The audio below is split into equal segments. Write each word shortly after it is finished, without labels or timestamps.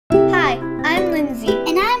Lindsay.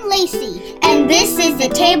 And I'm Lacey. And this is the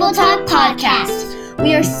Table Talk Podcast.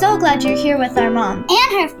 We are so glad you're here with our mom.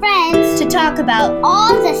 And her friends. To talk about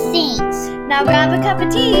all the things. Now grab a cup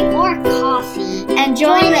of tea. Or coffee. And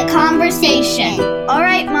join the conversation. All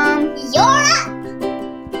right, Mom. You're up.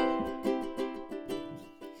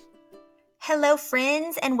 Hello,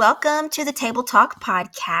 friends, and welcome to the Table Talk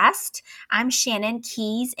Podcast. I'm Shannon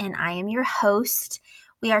Keys, and I am your host.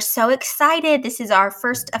 We are so excited. This is our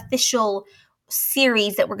first official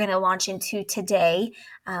series that we're going to launch into today.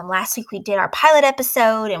 Last week we did our pilot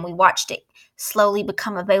episode, and we watched it slowly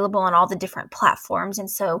become available on all the different platforms. And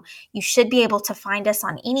so you should be able to find us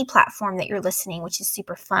on any platform that you're listening, which is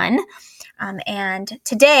super fun. And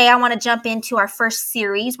today I want to jump into our first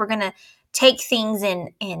series. We're going to take things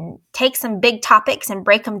and take some big topics and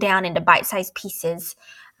break them down into bite-sized pieces.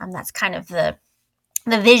 That's kind of the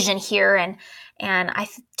vision here. And I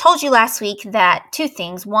told you last week that two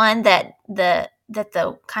things. One, that the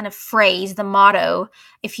kind of phrase, the motto,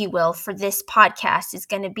 if you will, for this podcast is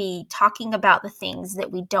going to be talking about the things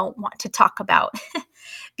that we don't want to talk about,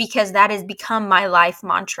 because that has become my life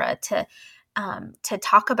mantra, to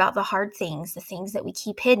talk about the hard things, the things that we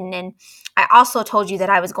keep hidden. And I also told you that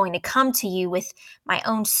I was going to come to you with my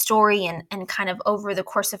own story and kind of over the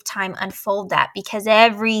course of time unfold that, because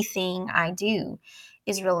everything I do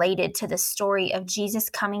is related to the story of Jesus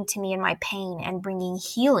coming to me in my pain and bringing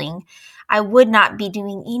healing. I would not be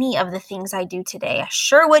doing any of the things I do today. I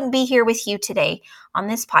sure wouldn't be here with you today on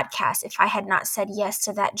this podcast if I had not said yes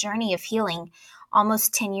to that journey of healing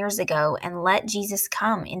almost 10 years ago and let Jesus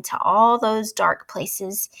come into all those dark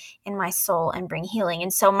places in my soul and bring healing.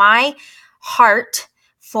 And so my heart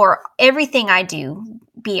for everything I do,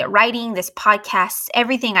 be it writing, this podcast,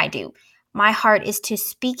 everything I do, my heart is to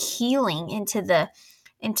speak healing into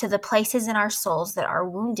the places in our souls that are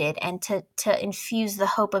wounded, and to infuse the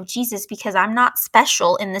hope of Jesus, because I'm not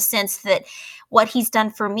special in the sense that what he's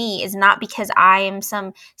done for me is not because I am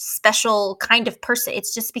some special kind of person.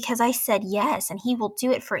 It's just because I said yes, and he will do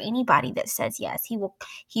it for anybody that says yes. He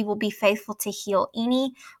will be faithful to heal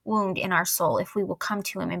any wound in our soul if we will come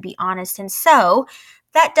to him and be honest. And so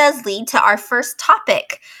that does lead to our first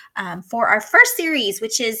topic for our first series,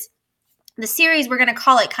 which is the series, we're going to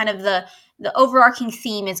call it kind of the overarching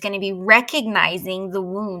theme is going to be recognizing the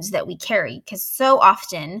wounds that we carry. Because so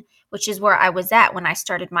often, which is where I was at when I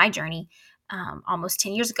started my journey almost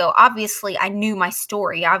 10 years ago, obviously I knew my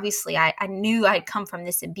story. Obviously I knew I'd come from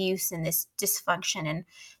this abuse and this dysfunction and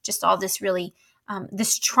just all this really,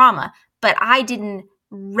 this trauma. But I didn't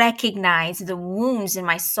recognize the wounds in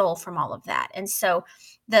my soul from all of that. And so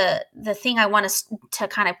the thing I want us to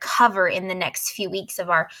kind of cover in the next few weeks of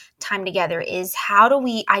our time together is, how do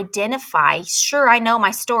we identify? Sure, I know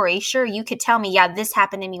my story. Sure, you could tell me, yeah, this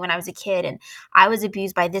happened to me when I was a kid and I was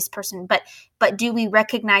abused by this person. But do we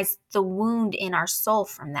recognize the wound in our soul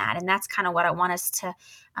from that? And that's kind of what I want us to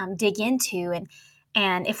dig into.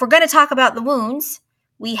 And if we're going to talk about the wounds,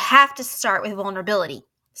 we have to start with vulnerability.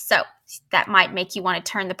 So that might make you want to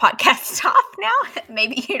turn the podcast off now.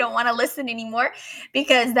 Maybe you don't want to listen anymore,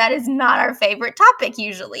 because that is not our favorite topic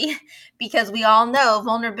usually, because we all know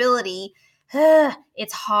vulnerability,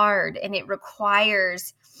 it's hard, and it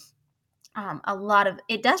requires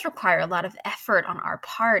it does require a lot of effort on our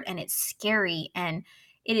part, and it's scary, and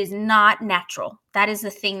it is not natural. That is the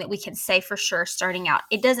thing that we can say for sure starting out.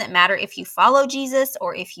 It doesn't matter if you follow Jesus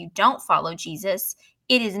or if you don't follow Jesus.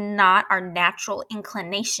 It is not our natural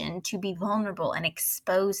inclination to be vulnerable and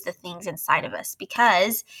expose the things inside of us,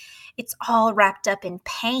 because it's all wrapped up in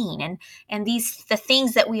pain and the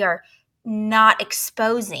things that we are not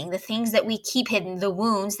exposing, the things that we keep hidden, the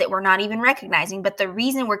wounds that we're not even recognizing. But the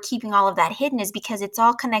reason we're keeping all of that hidden is because it's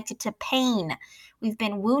all connected to pain. We've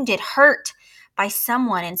been wounded, hurt by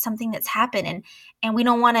someone and something that's happened, and we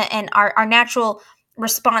don't want to, and our natural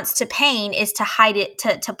response to pain is to hide it,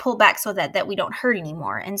 to pull back so that we don't hurt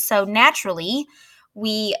anymore. And so naturally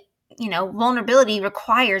vulnerability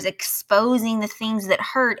requires exposing the things that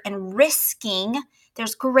hurt and risking.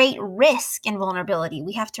 There's great risk in vulnerability.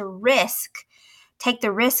 We have to take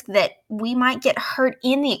the risk that we might get hurt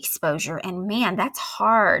in the exposure. And man, that's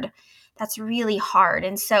hard. That's really hard.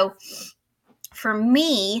 And so for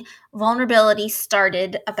me, vulnerability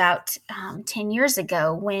started about 10 years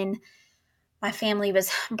ago when my family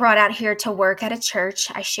was brought out here to work at a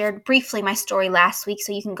church. I shared briefly my story last week,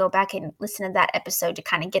 so you can go back and listen to that episode to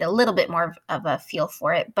kind of get a little bit more of a feel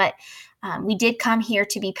for it. But we did come here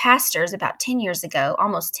to be pastors about 10 years ago,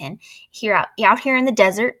 almost 10, here out here in the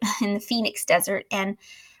desert, in the Phoenix desert. And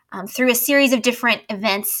through a series of different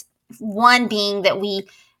events, one being that we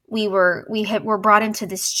were brought into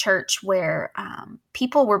this church where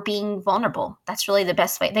people were being vulnerable. That's really the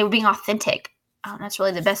best way. They were being authentic. That's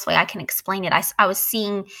really the best way I can explain it. I was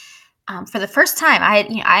seeing for the first time.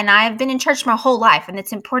 I've been in church my whole life, and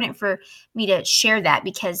it's important for me to share that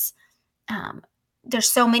because there's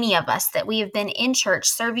so many of us that we have been in church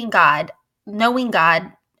serving God, knowing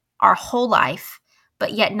God our whole life,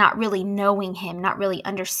 but yet not really knowing him, not really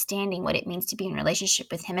understanding what it means to be in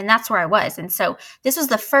relationship with him. And that's where I was. And so this was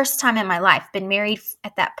the first time in my life, been married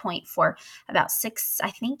at that point for about 6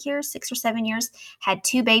 or 7 years, had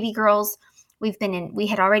 2 baby girls. We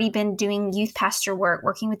had already been doing youth pastor work,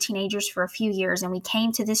 working with teenagers for a few years, and we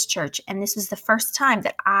came to this church, and this was the first time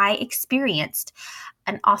that I experienced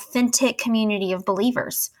an authentic community of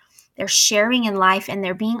believers. They're sharing in life, and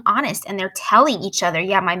they're being honest, and they're telling each other,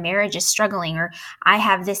 yeah, my marriage is struggling, or I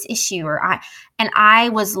have this issue, and I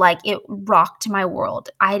was like, it rocked my world.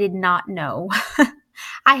 I did not know.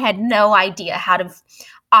 I had no idea how to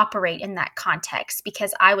operate in that context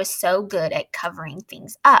because I was so good at covering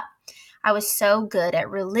things up. I was so good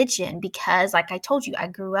at religion because, like I told you, I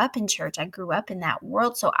grew up in church. I grew up in that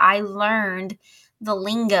world. So I learned the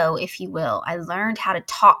lingo, if you will. I learned how to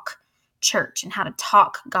talk church and how to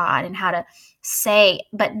talk God and how to say,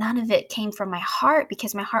 but none of it came from my heart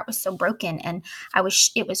because my heart was so broken, and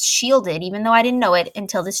it was shielded, even though I didn't know it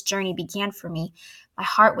until this journey began for me. My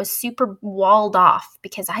heart was super walled off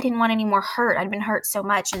because I didn't want any more hurt. I'd been hurt so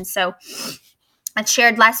much. And so I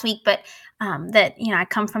shared last week, but that, I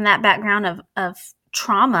come from that background of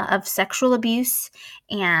trauma, of sexual abuse,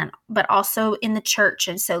 but also in the church.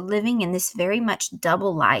 And so living in this very much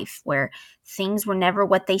double life where things were never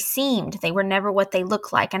what they seemed. They were never what they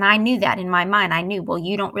looked like. And I knew that in my mind. I knew, well,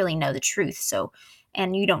 you don't really know the truth.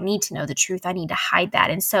 And you don't need to know the truth. I need to hide that.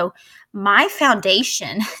 And so my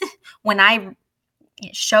foundation, when I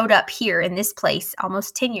showed up here in this place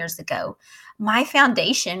almost 10 years ago, my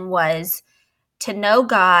foundation was to know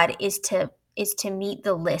God is to meet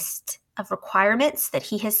the list of requirements that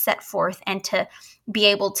he has set forth and to be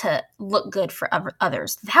able to look good for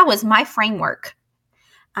others. That was my framework.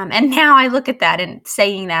 And now I look at that and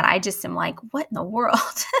saying that, I just am like, what in the world?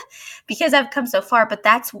 Because I've come so far, but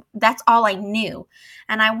that's all I knew.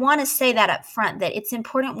 And I want to say that up front, that it's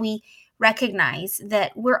important we recognize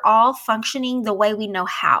that we're all functioning the way we know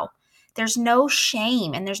how. There's no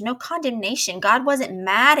shame and there's no condemnation. God wasn't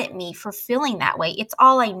mad at me for feeling that way. It's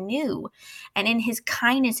all I knew. And in his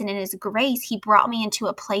kindness and in his grace, he brought me into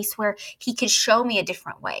a place where he could show me a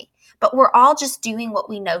different way. But we're all just doing what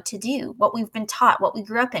we know to do, what we've been taught, what we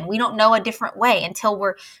grew up in. We don't know a different way until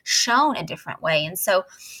we're shown a different way. And so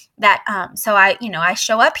that, I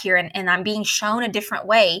show up here and I'm being shown a different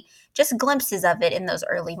way, just glimpses of it in those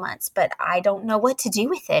early months, but I don't know what to do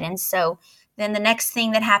with it. And so then the next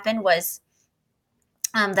thing that happened was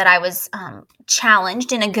that I was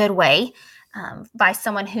challenged in a good way by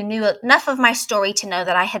someone who knew enough of my story to know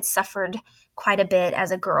that I had suffered quite a bit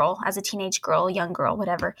as a girl, as a teenage girl, young girl,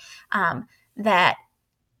 whatever, that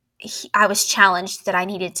I was challenged that I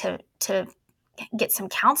needed to get some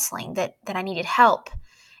counseling, that I needed help.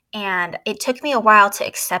 And it took me a while to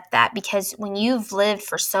accept that, because when you've lived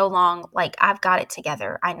for so long, like, I've got it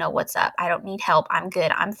together, I know what's up, I don't need help, I'm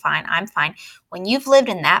good, I'm fine. When you've lived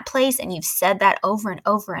in that place and you've said that over and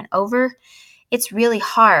over and over, it's really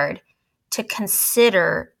hard to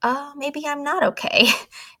consider, oh, maybe I'm not okay.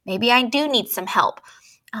 Maybe I do need some help.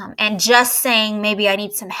 And just saying maybe I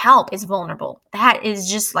need some help is vulnerable. That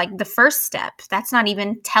is just like the first step. That's not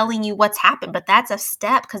even telling you what's happened, but that's a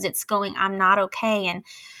step, because it's going, I'm not okay. And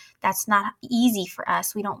that's not easy for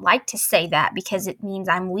us. We don't like to say that because it means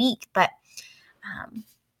I'm weak. But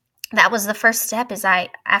that was the first step, is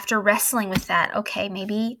after wrestling with that, okay,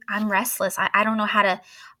 maybe I'm restless. I don't know how to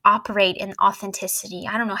operate in authenticity.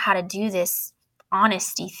 I don't know how to do this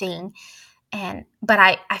honesty thing. But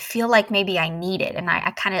I feel like maybe I need it. And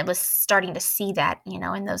I kind of was starting to see that,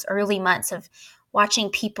 in those early months of watching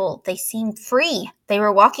people. They seemed free. They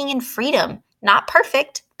were walking in freedom, not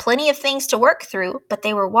perfect, plenty of things to work through, but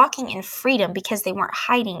they were walking in freedom because they weren't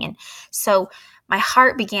hiding. And so my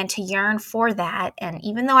heart began to yearn for that. And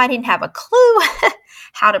even though I didn't have a clue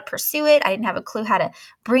how to pursue it, I didn't have a clue how to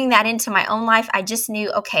bring that into my own life, I just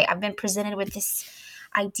knew, okay, I've been presented with this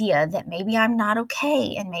idea that maybe I'm not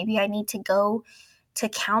okay, and maybe I need to go to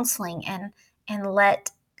counseling and let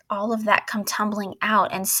all of that come tumbling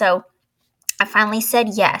out. And so I finally said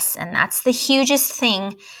yes. And that's the hugest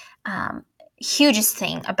thing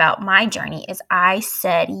about my journey, is I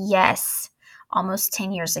said yes almost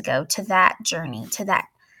 10 years ago to that journey, to that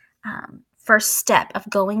first step of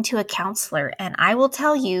going to a counselor. And I will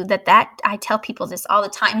tell you that I tell people this all the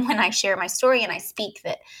time when I share my story and I speak,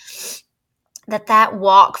 that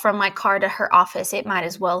walk from my car to her office, it might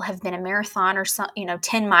as well have been a marathon or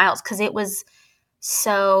 10 miles, because it was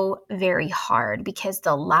so very hard, because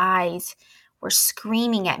the lies were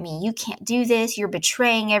screaming at me. You can't do this. You're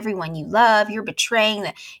betraying everyone you love. You're betraying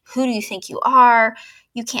who do you think you are?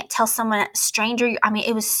 You can't tell someone, a stranger. I mean,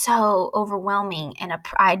 it was so overwhelming. And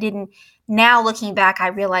now looking back, I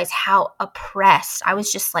realize how oppressed I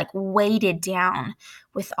was, just like weighted down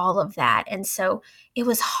with all of that. And so it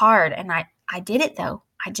was hard. And I did it though.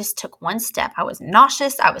 I just took one step. I was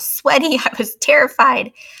nauseous. I was sweaty. I was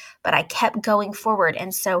terrified, but I kept going forward.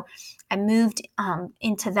 And so I moved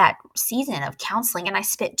into that season of counseling, and I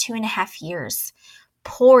spent 2.5 years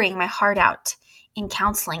pouring my heart out in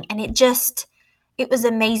counseling. And it was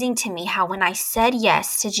amazing to me how when I said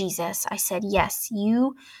yes to Jesus, I said, yes,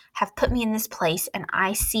 you have put me in this place and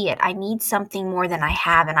I see it. I need something more than I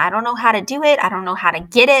have. And I don't know how to do it. I don't know how to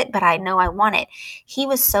get it, but I know I want it. He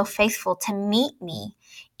was so faithful to meet me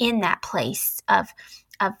in that place of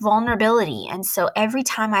vulnerability. And so every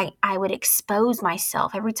time I would expose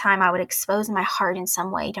myself, every time I would expose my heart in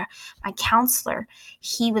some way to my counselor,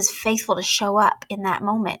 he was faithful to show up in that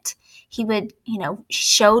moment. He would,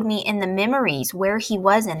 showed me in the memories where he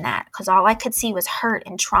was in that, because all I could see was hurt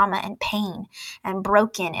and trauma and pain and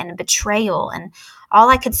broken and betrayal. And all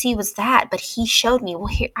I could see was that. But he showed me, well,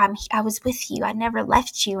 here, I was with you. I never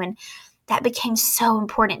left you. And that became so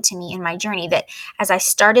important to me in my journey, that as I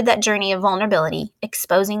started that journey of vulnerability,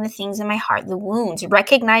 exposing the things in my heart, the wounds,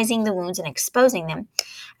 recognizing the wounds and exposing them,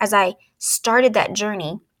 as I started that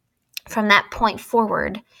journey, from that point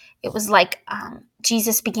forward, it was like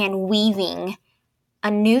Jesus began weaving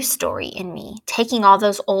a new story in me, taking all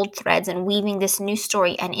those old threads and weaving this new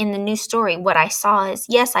story. And in the new story, what I saw is,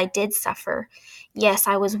 yes, I did suffer. Yes,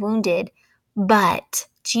 I was wounded, but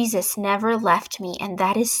Jesus never left me. And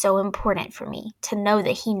that is so important for me to know,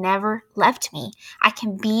 that he never left me. I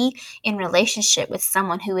can be in relationship with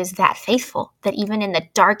someone who is that faithful, that even in the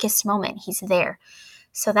darkest moment, he's there.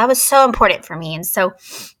 So that was so important for me. And so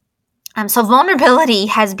vulnerability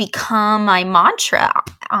has become my mantra.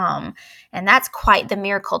 And that's quite the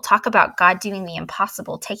miracle. Talk about God doing the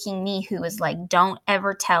impossible, taking me, who was like, don't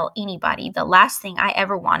ever tell anybody. The last thing I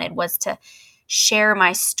ever wanted was to share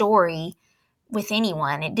my story with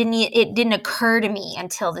anyone. It didn't occur to me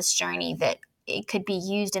until this journey that it could be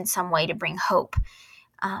used in some way to bring hope.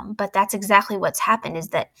 But that's exactly what's happened, is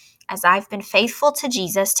that as I've been faithful to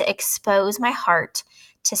Jesus to expose my heart,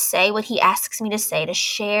 to say what he asks me to say, to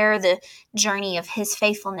share the journey of his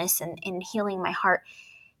faithfulness in healing my heart,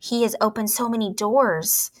 he has opened so many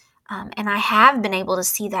doors. And I have been able to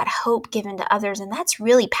see that hope given to others. And that's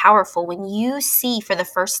really powerful when you see for the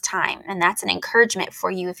first time. And that's an encouragement for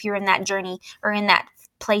you if you're in that journey or in that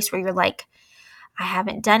place where you're like, I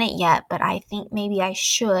haven't done it yet, but I think maybe I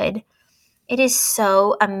should. It is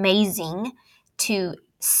so amazing to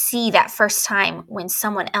see that first time when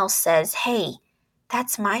someone else says, hey,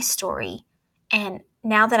 that's my story. And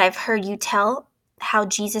now that I've heard you tell how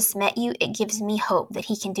Jesus met you, it gives me hope that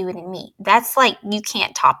he can do it in me. That's like, you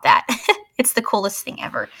can't top that. It's the coolest thing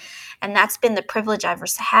ever. And that's been the privilege I've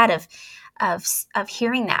had of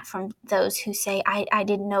hearing that from those who say, I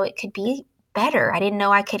didn't know it could be better. I didn't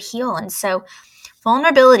know I could heal. And so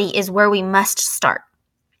vulnerability is where we must start.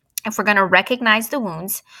 If we're going to recognize the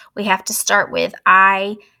wounds, we have to start with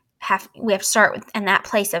in that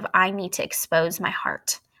place of, I need to expose my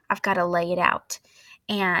heart. I've got to lay it out.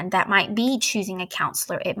 And that might be choosing a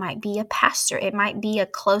counselor. It might be a pastor. It might be a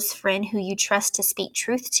close friend who you trust to speak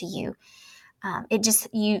truth to you.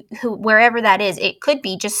 Wherever that is, it could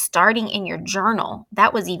be just starting in your journal.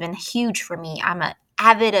 That was even huge for me. I'm an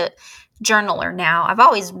avid journaler now. I've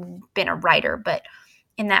always been a writer, but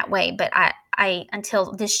in that way. But I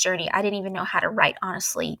until this journey, I didn't even know how to write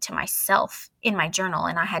honestly to myself in my journal.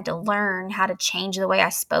 And I had to learn how to change the way I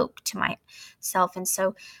spoke to myself. And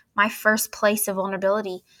so my first place of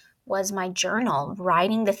vulnerability was my journal,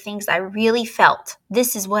 writing the things I really felt.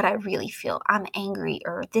 This is what I really feel. I'm angry,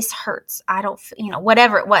 or this hurts. I don't,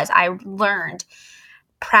 whatever it was, I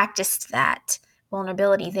practiced that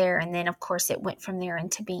vulnerability there. And then of course it went from there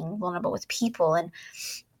into being vulnerable with people. And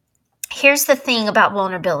here's the thing about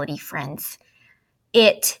vulnerability, friends.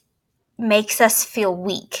 It makes us feel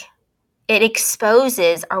weak. It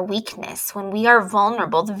exposes our weakness. When we are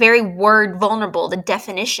vulnerable, the very word vulnerable, the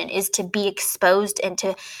definition is to be exposed and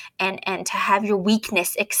to have your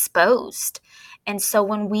weakness exposed. And so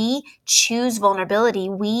when we choose vulnerability,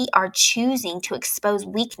 we are choosing to expose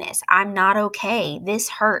weakness. I'm not okay. This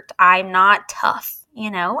hurt. I'm not tough.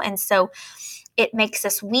 And so it makes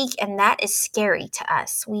us weak, and that is scary to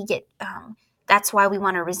us. That's why we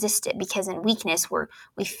want to resist it, because in weakness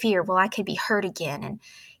we fear, well, I could be hurt again. And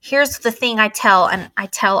here's the thing I tell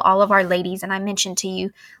all of our ladies, and I mentioned to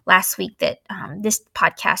you last week that this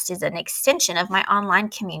podcast is an extension of my online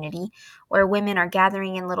community, where women are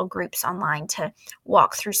gathering in little groups online to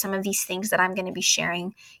walk through some of these things that I'm going to be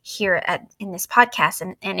sharing here in this podcast,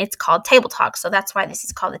 and it's called Table Talk. So that's why this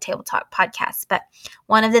is called the Table Talk podcast. But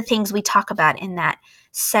one of the things we talk about in that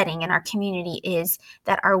setting in our community is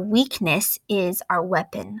that our weakness is our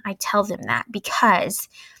weapon. I tell them that because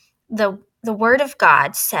the Word of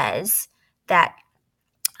God says that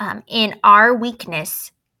in our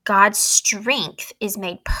weakness, God's strength is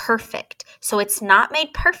made perfect. So it's not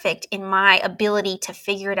made perfect in my ability to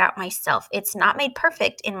figure it out myself. It's not made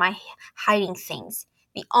perfect in my hiding things.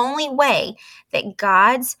 The only way that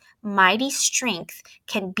God's mighty strength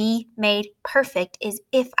can be made perfect is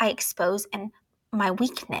if I expose my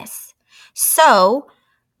weakness. So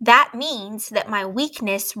that means that my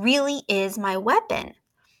weakness really is my weapon.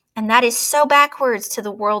 And that is so backwards to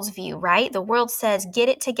the world's view, right? The world says, get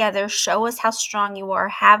it together, show us how strong you are,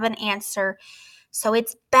 have an answer. So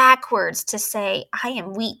it's backwards to say, I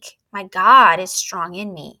am weak. My God is strong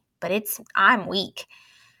in me, but I'm weak.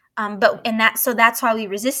 So that's why we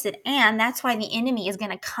resist it. And that's why the enemy is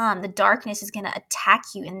going to come. The darkness is going to attack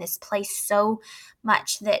you in this place so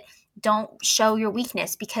much that don't show your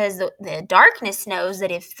weakness, because the darkness knows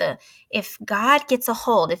that if God gets a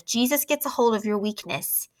hold, if Jesus gets a hold of your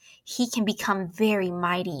weakness, he can become very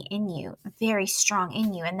mighty in you, very strong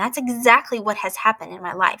in you. And that's exactly what has happened in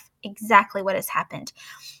my life, exactly what has happened.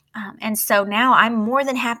 And so now I'm more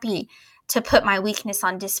than happy to put my weakness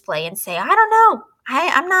on display and say, I don't know.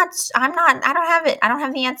 I don't have it. I don't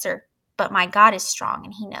have the answer, but my God is strong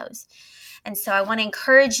and he knows. And so I want to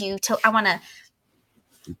encourage you I want to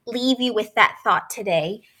leave you with that thought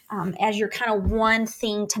today, as your kind of one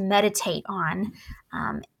thing to meditate on.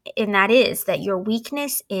 And that is that your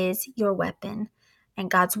weakness is your weapon. And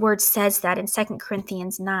God's word says that in 2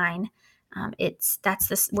 Corinthians 9.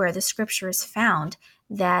 Where the scripture is found,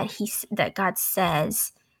 that God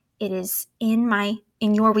says, it is in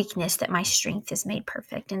your weakness that my strength is made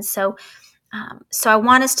perfect. And so I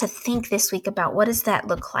want us to think this week about, what does that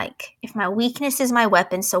look like? If my weakness is my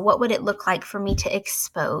weapon, so what would it look like for me to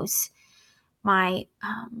expose my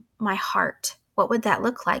heart? What would that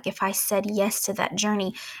look like if I said yes to that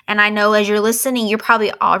journey? And I know as you're listening, you're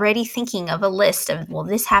probably already thinking of a list of, well,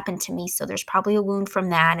 this happened to me, so there's probably a wound from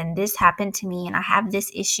that, and this happened to me, and I have this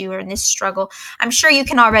issue or this struggle. I'm sure you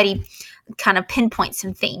can already kind of pinpoint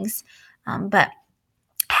some things. But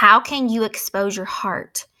how can you expose your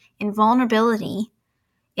heart in vulnerability?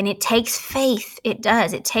 And it takes faith. It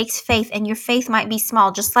does. It takes faith. And your faith might be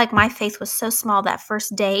small, just like my faith was so small that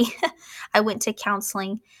first day I went to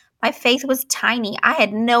counseling. My faith was tiny. I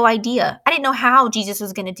had no idea. I didn't know how Jesus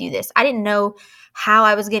was going to do this. I didn't know how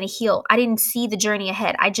I was going to heal. I didn't see the journey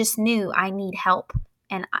ahead. I just knew I need help.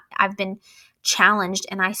 And I've been challenged,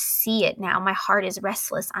 and I see it now. My heart is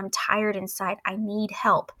restless. I'm tired inside. I need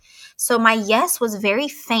help. So my yes was very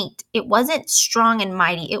faint. It wasn't strong and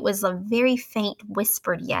mighty. It was a very faint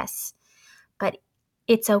whispered yes. But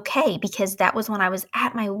it's okay, because that was when I was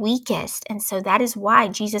at my weakest. And so that is why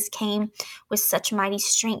Jesus came with such mighty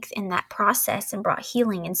strength in that process and brought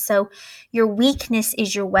healing. And so your weakness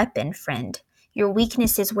is your weapon, friend. Your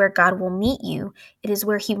weakness is where God will meet you. It is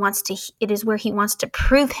where he wants to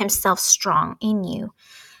prove himself strong in you.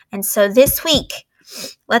 And so this week,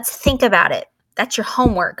 let's think about it. That's your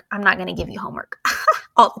homework. I'm not going to give you homework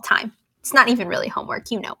all the time. It's not even really homework,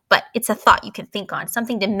 but it's a thought you can think on,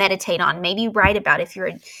 something to meditate on, maybe write about if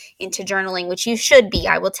you're into journaling, which you should be.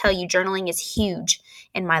 I will tell you, journaling is huge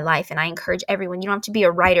in my life, and I encourage everyone. You don't have to be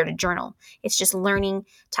a writer to journal. It's just learning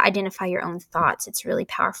to identify your own thoughts. It's really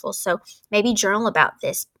powerful. So maybe journal about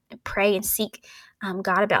this, pray and seek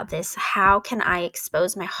God about this. How can I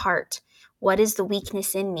expose my heart? What is the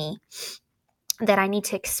weakness in me that I need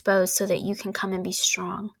to expose so that you can come and be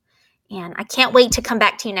strong? And I can't wait to come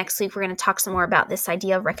back to you next week. We're going to talk some more about this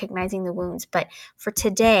idea of recognizing the wounds. But for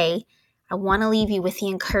today, I want to leave you with the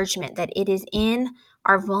encouragement that it is in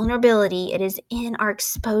our vulnerability, it is in our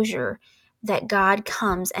exposure that God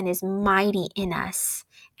comes and is mighty in us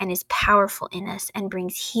and is powerful in us and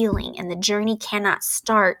brings healing. And the journey cannot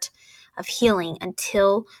start of healing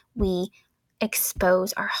until we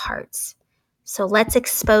expose our hearts. So let's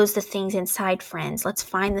expose the things inside, friends. Let's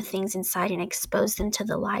find the things inside and expose them to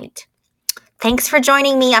the light. Thanks for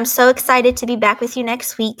joining me. I'm so excited to be back with you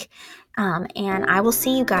next week. And I will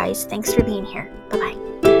see you guys. Thanks for being here. Bye-bye.